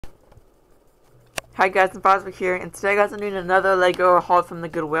Hi guys, I'm Fosbuck here, and today guys I'm doing another Lego haul from the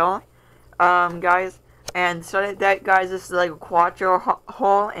Goodwill, guys, and so that guys, this is like a Quatro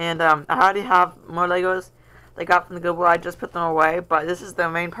haul, and I already have more Legos that I got from the Goodwill. I just put them away, but this is the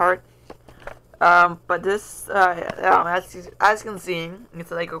main part. But this, as you can see,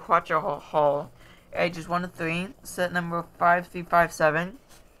 it's a Lego Quatro haul, ages 1 to 3, set number 5357.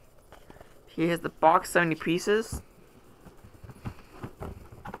 Here's the box, 70 pieces.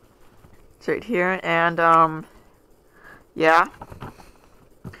 Right here, and yeah,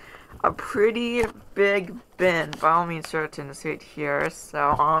 a pretty big bin, by all means certain, is right here.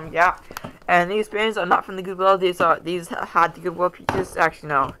 So yeah, and these bins are not from the Goodwill. These had the Goodwill pieces. Actually,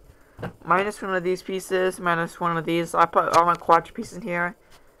 no, minus one of these pieces, minus one of these. I put all my Quatro pieces in here,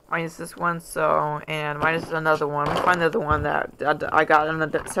 minus this one. So and minus another one. Let's find the other one that I got in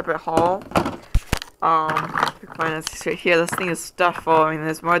a separate haul. Find this right here. This thing is stuffed full. I mean,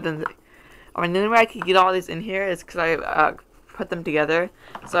 there's more than. The only way I could get all these in here is because I put them together.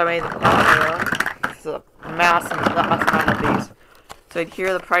 So I made it's a massive amount of these. So right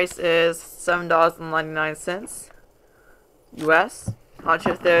here the price is $7.99 US. Not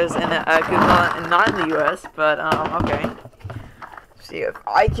sure if there's in a Goodwill and not in the US, but okay. See if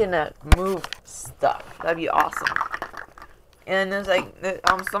I can move stuff. That'd be awesome. And there's like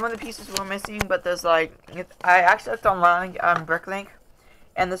some of the pieces were missing, but there's like I actually looked online on Bricklink.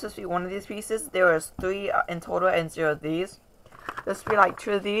 And this was to be one of these pieces. There was 3 in total and 0 of these. This would be like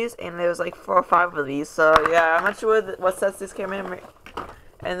 2 of these, and there was like 4 or 5 of these. So yeah, I'm not sure what sets this came in.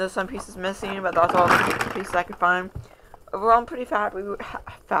 And there's some pieces missing, but that's all the pieces I could find. Overall, I'm pretty happy with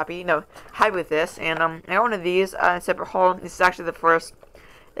this. And I got one of these in a separate haul. This is actually the first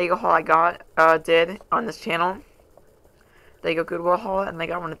Lego haul I did on this channel. Lego Goodwill haul, and I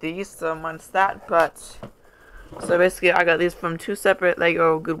got one of these. So minus that, but. So basically, I got these from 2 separate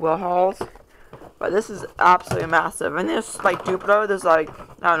Lego Goodwill hauls, but this is absolutely massive. And there's like Duplo. There's like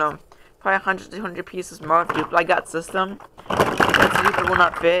I don't know, probably 100 to 200 pieces more of Duplo. I got system because Duplo will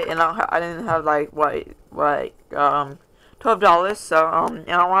not fit, and I didn't have like $12. So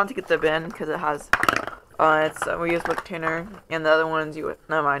and I wanted to get the bin because it has it's a reusable container, and the other ones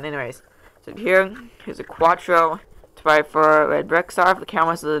never mind. Anyways, so here's a Quatro 2x4 red brick. Sorry if the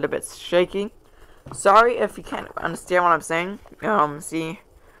camera's a little bit shaky. Sorry if you can't understand what I'm saying. See,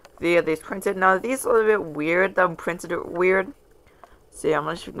 these printed. Now these are a little bit weird. The printed are weird. See, I'm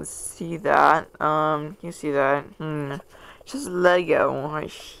not sure if you can see that. Can you see that? Just Lego right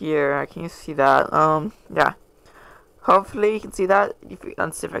here. Can you see that? Yeah. Hopefully you can see that.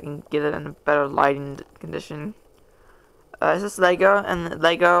 Let's see if I can get it in a better lighting condition. It's just Lego, and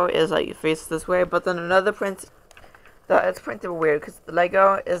Lego is like faced this way, but then another print. It's printed weird because the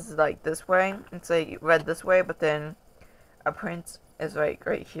Lego is like this way. It's like red this way, but then a print is like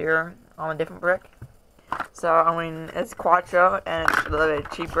right here on a different brick. So I mean, it's Quatro and it's a little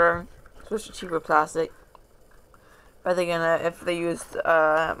bit cheaper, especially cheaper plastic. But again, if they used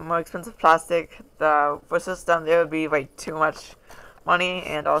more expensive plastic, for system, there would be like too much money,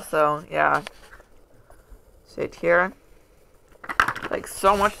 and also yeah. See it here, like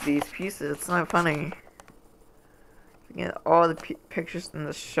so much of these pieces. It's not funny. Get all the pictures in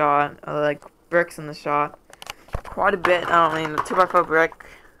the shot, like bricks in the shot, quite a bit. I mean, the 2x4 brick.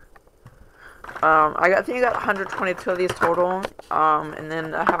 I think I got 122 of these total. And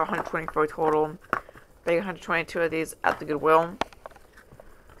then I have 124 total. I got 122 of these at the Goodwill.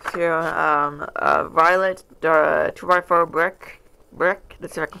 Here, violet, 2x4 brick.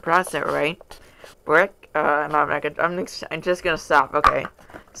 Let's see if I can pronounce that right. Brick. I'm just gonna stop. Okay.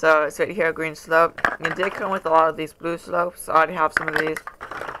 So it's right here, green slope. It did come with a lot of these blue slopes. So I already have some of these.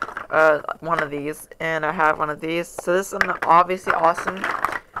 One of these, and I have one of these. So this is obviously awesome.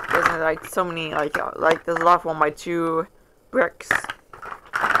 There's like so many, like there's a lot of 1x2 bricks.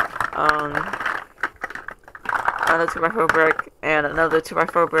 Another 2x4 brick, and another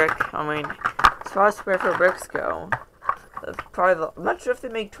 2x4 brick. I mean, as far as 2x4 bricks go, I'm not sure if they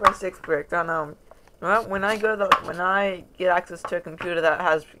make 2x6 bricks. I don't know. Well, when I get access to a computer that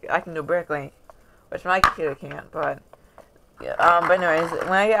I can do Bricklink, which my computer can't, but yeah. But anyways,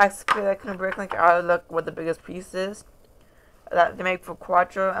 when I get access to that kind of Bricklink, I'll look what the biggest piece is that they make for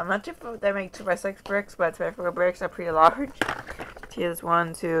Quatro. I'm not sure if they make 2x6 bricks, but 2x4 bricks are pretty large. Here's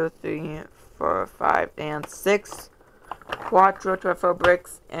 1, 2, 3, 4, 5, and 6 Quatro 2x4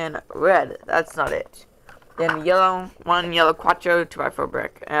 bricks in red. That's not it. Then yellow, one yellow Quatro 2x4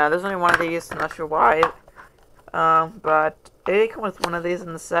 brick. There's only one of these, I'm not sure why. But they did come with one of these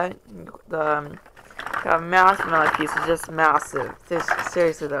in the set. The massive amount of pieces, just massive.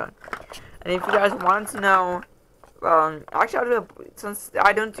 Seriously though. And if you guys want to know Actually, since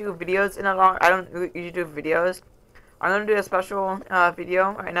I don't do videos in a long, I don't usually do videos. I'm gonna do a special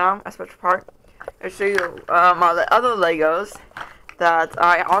video right now, a special part. I'll show you my other Legos that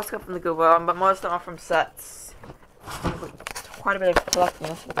I also got from the Goodwill, but most of them are from sets. Quite a bit of collecting,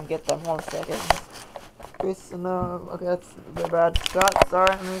 so we can get them. Hold on a second. Okay, that's the bad shot. Sorry,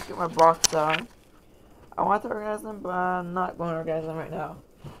 let me get my box out. I want to organize them, but I'm not going to organize them right now.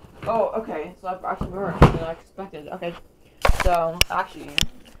 Oh, okay, so I've actually more than I expected. Okay, so actually,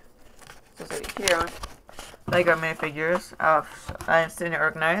 here, Lego minifigures I'm sitting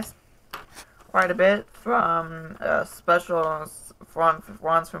organized quite a bit from specials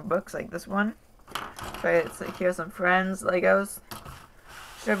ones from books like this one. Okay, so here's some Friends Legos.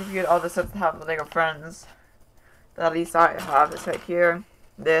 Should have reviewed all the sets that have the Lego Friends. That at least I have. It's right here.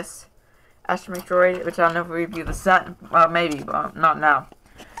 This Asteroid, which I don't know if we review the set. Well, maybe, but not now.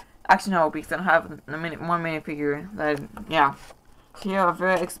 Actually, no, because I don't have one minifigure. That, yeah. Here, a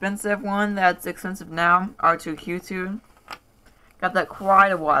very expensive one that's expensive now. R2-Q2. Got that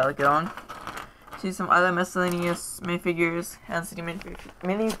quite a while ago. See some other miscellaneous minifigures and city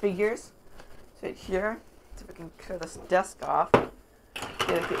minifigures. So right here. See if we can clear this desk off.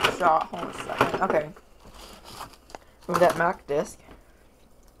 Get a good shot. Hold on a second. Okay. Move that Mac disc.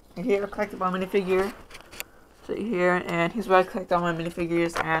 And here, collectible minifigure. So here, and here's where I collect all my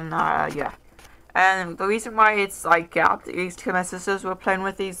minifigures, and yeah. And the reason why it's like gapped is because my sisters were playing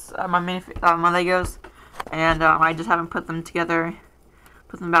with these my Legos, and I just haven't put them together,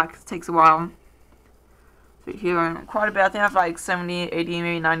 put them back. It takes a while. So here, quite a bit. I think I have like 70, 80,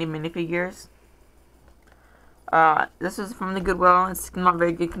 maybe 90 minifigures. This is from the Goodwill. It's not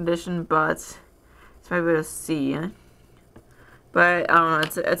very good condition, but it's maybe to see. But I don't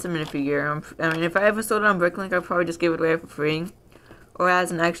know. It's a minifigure. I mean, if I ever sold it on Bricklink, I'd probably just give it away for free, or as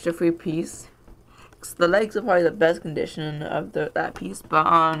an extra free piece. Cause the legs are probably the best condition of that piece. But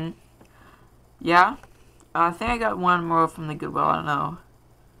yeah. I think I got one more from the Goodwill. I don't know.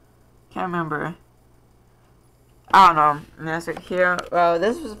 Can't remember. I don't know. And that's right here.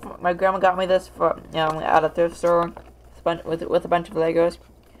 This was my grandma got me this for at a thrift store with a bunch of Legos.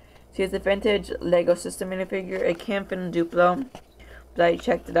 See, it's a vintage Lego system minifigure. It came in Duplo, but I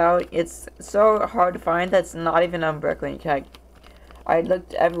checked it out. It's so hard to find that it's not even on Bricklink. I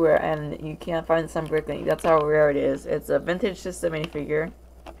looked everywhere and you can't find this on Bricklink. That's how rare it is. It's a vintage system minifigure.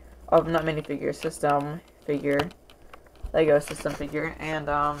 Not minifigure, system figure. Lego system figure. And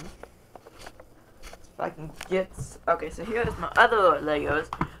I can get. Okay, so here's my other Legos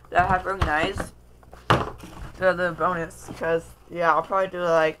that I have organized. They're the bonus, because yeah, I'll probably do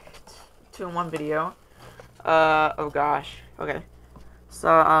like 2 in 1 video. Oh gosh. Okay. So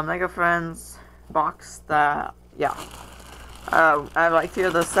Lego Friends box that yeah. I have like 3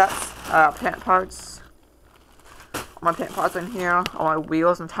 of the sets. Paint parts. All my paint parts in here. All my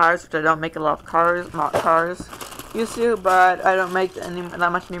wheels and tires, which I don't make a lot of cars. Not cars. Used to, but I don't make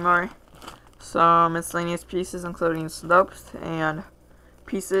that much anymore. Some miscellaneous pieces, including slopes and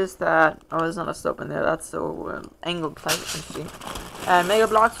pieces that there's not a slope in there. That's the angled plate. See. And Mega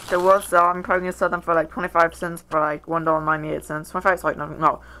Blocks, which I will sell. I'm probably gonna sell them for like 25 cents for like $1.98. 25. Sorry,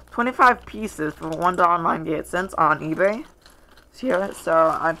 no, 25 pieces for $1.98 on eBay. Here,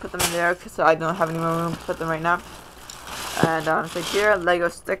 so I put them in there because I don't have any more room to put them right now. And so here, Lego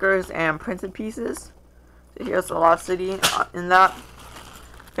stickers and printed pieces. So here's the Lost City in that.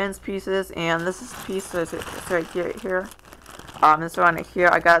 Fence pieces, and this is the piece that's right here. This one right here,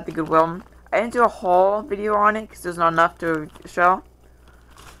 I got at the Goodwill. I didn't do a whole video on it because there's not enough to show.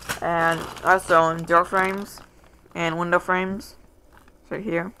 And also door frames and window frames. Right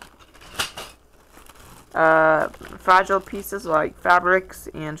here. Fragile pieces like fabrics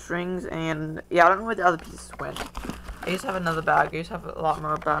and strings, and yeah, I don't know where the other pieces went. I used to have another bag. I used to have a lot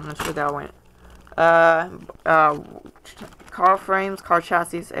more, but I'm not sure that went. Car frames, car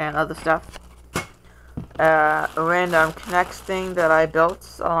chassis, and other stuff. A random Connect thing that I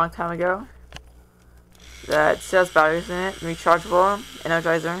built a long time ago that still has batteries in it. Rechargeable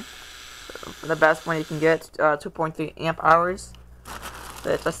Energizer, the best one you can get. 2.3 amp hours.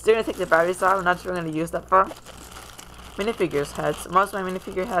 But I still gonna take the batteries out. I'm not sure I'm gonna use that for. Minifigures heads. Most of my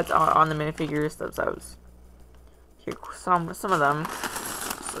minifigure heads are on the minifigures themselves. Here, some of them.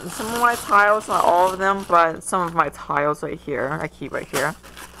 Some of my tiles, not all of them, but some of my tiles right here, I keep right here.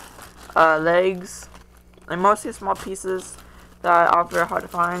 Legs, and mostly small pieces that are very hard to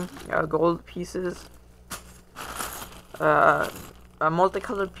find. Gold pieces.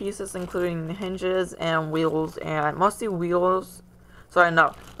 Multicolored pieces, including hinges and wheels, and mostly wheels. Sorry,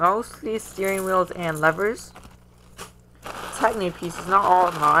 no, mostly steering wheels and levers. Technique pieces, not all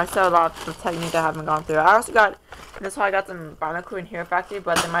of them. I still have a lot of Technique I haven't gone through. I also got This is how I got some barnacle in here factory,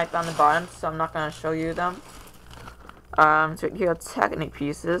 but they might be on the bottom, so I'm not gonna show you them. So here are Technic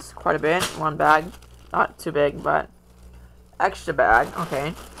pieces, quite a bit. One bag, not too big, but extra bag.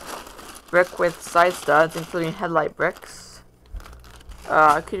 Okay. Brick with side studs, including headlight bricks.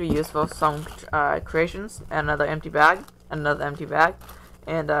 Could be useful for some creations. And another empty bag, another empty bag,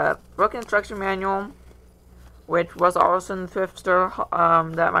 and a book instruction manual, which was also in the thrift store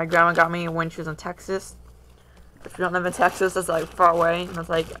that my grandma got me when she was in Texas. If you don't live in Texas, that's like far away. That's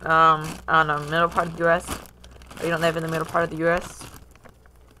like on the middle part of the U.S. Or you don't live in the middle part of the U.S.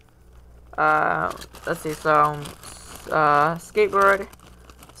 Let's see. So, skateboard,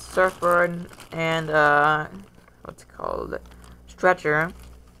 surfboard, and what's it called? Stretcher.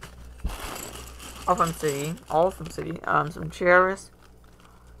 All from city. Some chairs.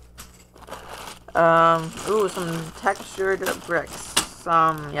 Ooh, some textured bricks.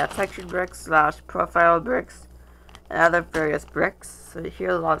 Textured bricks / profile bricks. And other various bricks. So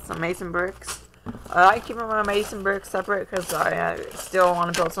here's some mason bricks. I keep my mason bricks separate because I still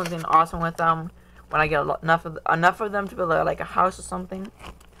want to build something awesome with them when I get enough of them to build like a house or something.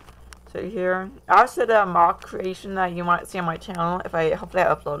 So here, I also did a mock creation that you might see on my channel if hopefully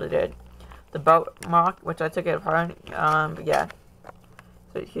I uploaded it. The boat mock, which I took it apart. But yeah.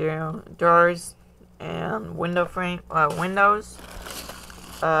 So here, doors and window frame, windows.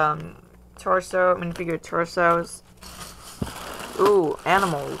 Torso, minifigure torsos. Ooh,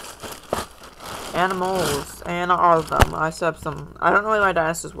 animals. Animals, and not all of them. I still have some. I don't know where my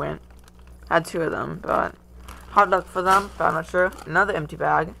dinosaurs went. I had 2 of them, but hard luck for them, but I'm not sure. Another empty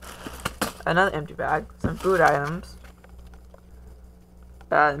bag. Some food items.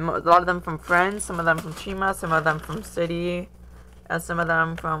 A lot of them from Friends, some of them from Chima, some of them from City, and some of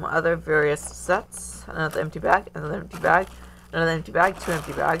them from other various sets. Another empty bag, another empty bag, another empty bag, 2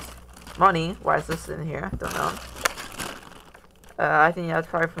 empty bags. Money. Why is this in here? Don't know. I think that's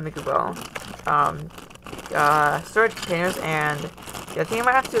probably from the Goodwill. Storage containers, and yeah, I think I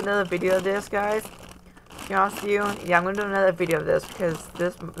might have to do another video of this, guys. To be honest with you, yeah, I'm gonna do another video of this because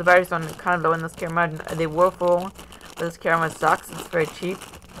the batteries are kind of low in this camera. They were full, but this camera sucks. It's very cheap,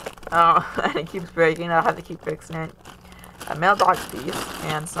 and it keeps breaking. I'll have to keep fixing it. A mailbox piece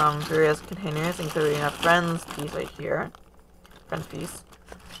and some various containers, including a Friends piece right here. Friends piece.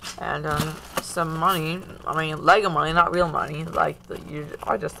 And some money, I mean Lego money, not real money, like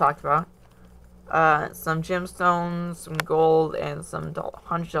I just talked about. Some gemstones, some gold, and some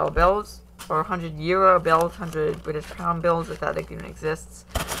 $100 bills, or €100 bills, 100 British pound bills, if that even exists.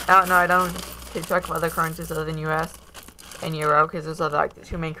 No, I don't keep track of other currencies other than US and Euro, because those are like the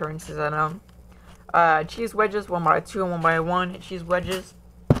 2 main currencies I know. Cheese wedges, 1x2 and 1x1 cheese wedges.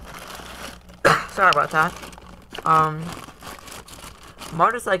 Sorry about that.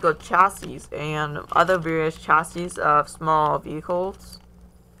 Motorcycle chassis and other various chassis of small vehicles.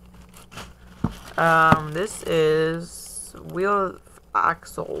 This is wheel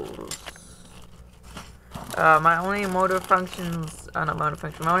axles. My only motor functions, not motor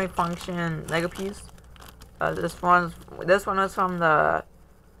function, my only function Lego piece. This one was from the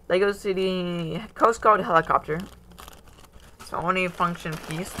Lego City Coast Guard helicopter. It's my only function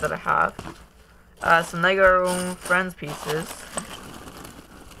piece that I have. Some Lego Friends pieces.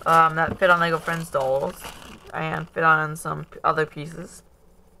 That fit on Lego Friends dolls, and fit on some other pieces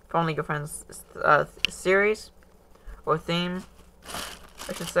from Lego Friends series, or theme,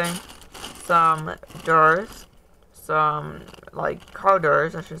 I should say. Some doors, some, like, car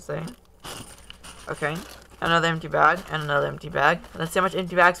doors, I should say. Okay, another empty bag, and another empty bag. Let's see how much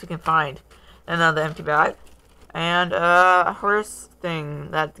empty bags we can find. Another empty bag, and a hearse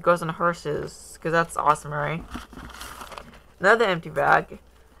thing that goes on hearses, because that's awesome, right? Another empty bag.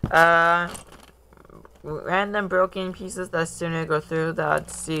 Random broken pieces that sooner go through that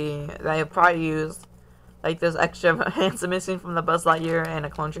you'll probably use, like those extra hands missing from the Buzz Lightyear and a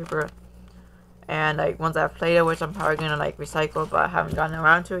Clone Trooper, and like ones I've played, which I'm probably gonna like recycle, but I haven't gotten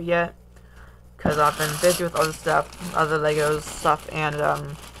around to it yet because I've been busy with other stuff, other Legos stuff, and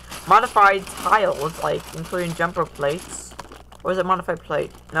modified tiles, like including jumper plates. Or is it modified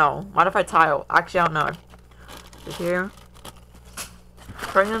plate? No, modified tile. Actually, I don't know. So here.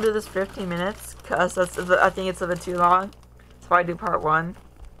 Probably gonna do this 15 minutes, cause I think it's a bit too long. That's why I do part 1.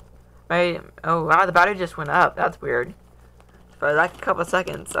 Right? Oh wow, the battery just went up. That's weird. For like a couple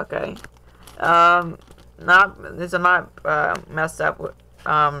seconds, okay. These are not messed up with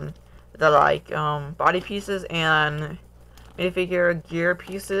the like body pieces and minifigure gear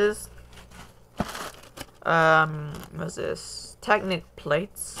pieces. What's this? Technic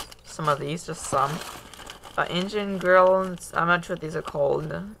plates. Some of these, just some. engine grills. I'm not sure what these are called.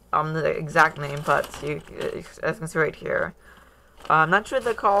 The exact name, but you, as you can see right here. I'm not sure what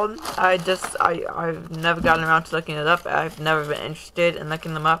they're called. I've never gotten around to looking it up. I've never been interested in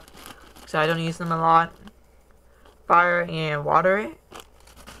looking them up, so I don't use them a lot. Fire and water.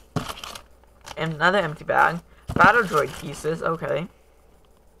 And another empty bag. Battle droid pieces. Okay.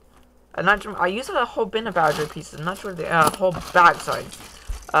 I used a whole bin of battle droid pieces. I'm not sure the whole bag. Sorry.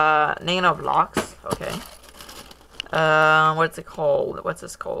 Nano blocks. Okay. What's it called? What's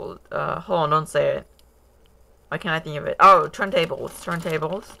this called? Hold on, don't say it. Why can't I think of it? Oh, turntables.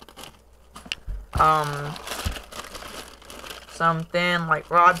 Turntables. Some thin, like,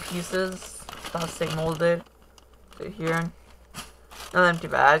 rod pieces. Plastic molded. Right here. Another empty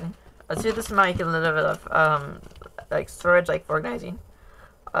bag. Let's see, this might get a little bit of, like, storage, like, for organizing.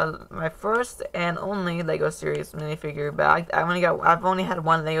 My first and only LEGO series minifigure bag. I've only had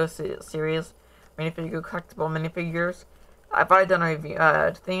one LEGO series minifigure collectible minifigures. I've already done a review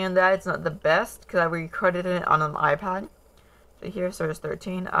thing on that. It's not the best because I recorded it on an iPad. So here, Series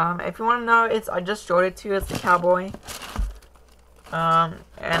 13. If you want to know, I just showed it to you. It's the cowboy.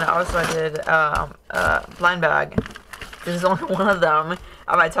 And also I did blind bag. This is only one of them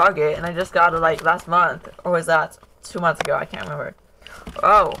at my Target, and I just got it like last month, or was that 2 months ago? I can't remember.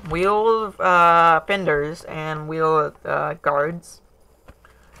 Oh, wheel fenders and wheel guards.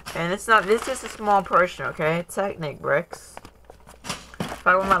 And it's not. This is a small portion, okay? Technic bricks.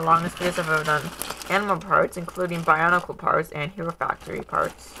 Probably one of my longest videos I've ever done. Animal parts, including Bionicle parts and Hero Factory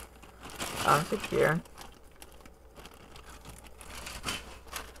parts. So here.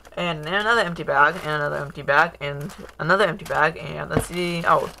 And another empty bag, and another empty bag, and another empty bag, and let's see.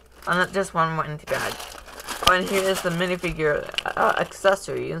 Oh, just one more empty bag. Oh, and here is the minifigure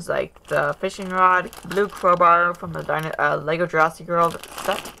accessories, like the fishing rod, blue crowbar from the LEGO Jurassic World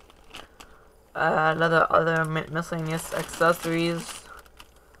set. Other miscellaneous accessories.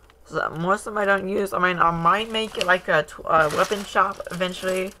 So most of them I don't use. I mean, I might make it like a weapon shop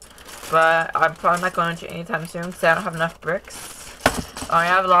eventually, but I'm probably not going to anytime soon because I don't have enough bricks. I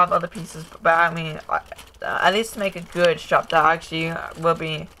have a lot of other pieces, but I mean, at least to make a good shop that actually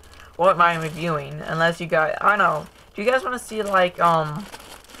won't mind reviewing, unless you guys, I don't know, do you guys want to see like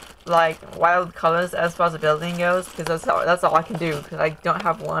wild colors as far as the building goes? Because that's all I can do, because I don't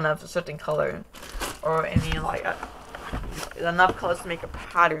have one of a certain color, or any like enough colors to make a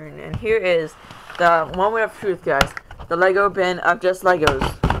pattern. And here is the moment of truth, guys. The Lego bin of just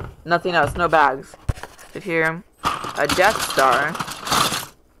Legos, nothing else, no bags. Right here, a Death Star.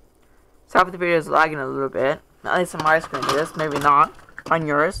 Sorry if the video is lagging a little bit. At least on my screen it is, maybe not on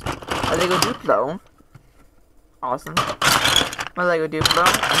yours. A Lego Duplo. Awesome. More Lego Duplo.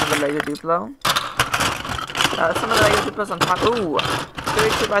 Another Lego Duplo. Some of the Lego Duplos on top. Ooh!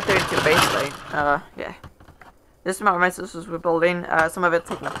 32 by 32 base plate. Yeah. This is what my sisters were building. Some of it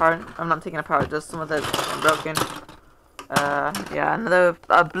taken apart. I'm not taking apart, just some of it broken. Yeah, another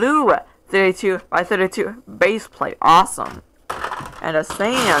blue 32 by 32 base plate. Awesome. And a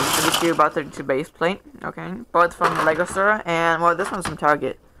sand 32 by 32 base plate. Okay. Both from the LEGO store. And, well, this one's from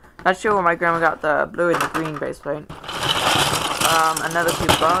Target. Not sure where my grandma got the blue and the green base plate. Another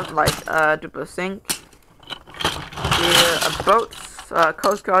Duplo, like Duplo sink. Here, a boat,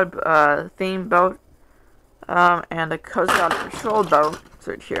 Coast Guard theme boat. And a Coast Guard patrol boat.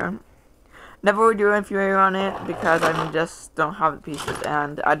 Right here. Never would do a review on it because I just don't have the pieces,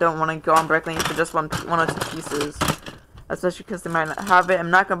 and I don't want to go on Bricklink for just one or two pieces. Especially because they might not have it. I'm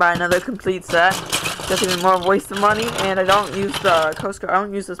not gonna buy another complete set. Just even more waste of money. And I don't use the Coast Guard. I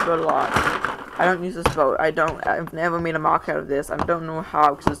don't use this boat a lot. I don't use this boat. I've never made a mock out of this. I don't know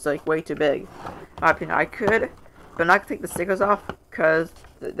how because it's like way too big. In my opinion, I could, but I'm not gonna take the stickers off because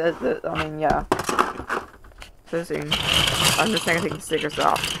I mean, yeah. So see, I'm just not gonna take the stickers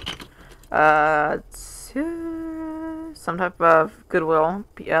off. Some type of Goodwill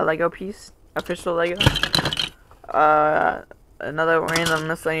Lego piece, official Lego. Another random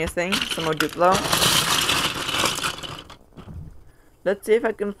miscellaneous thing, some more Duplo. Let's see if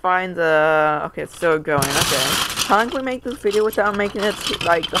I can find the, okay, it's still going, okay. How long can we make this video without making it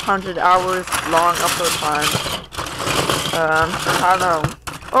like 100 hours long upload time? I don't know.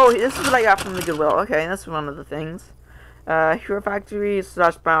 Oh, this is what I got from the Goodwill, okay, that's one of the things. Hero Factory /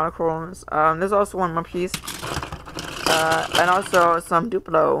 Bionicles. There's also one more piece. And also some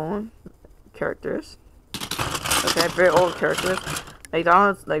Duplo characters. Okay, very old characters.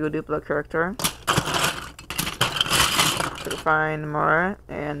 McDonald's Lego Duplo character. Could find more.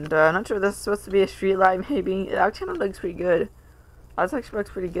 And not sure if this is supposed to be a street light, maybe. It actually looks pretty good. That actually looks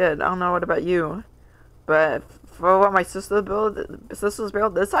pretty good. I don't know what about you. But for what my sister built, this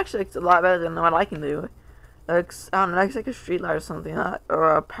actually looks a lot better than what I can do. looks, I don't know, looks like a street light or something,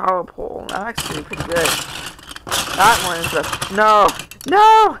 or a power pole. That actually pretty good. That one is the,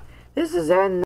 no, this is it.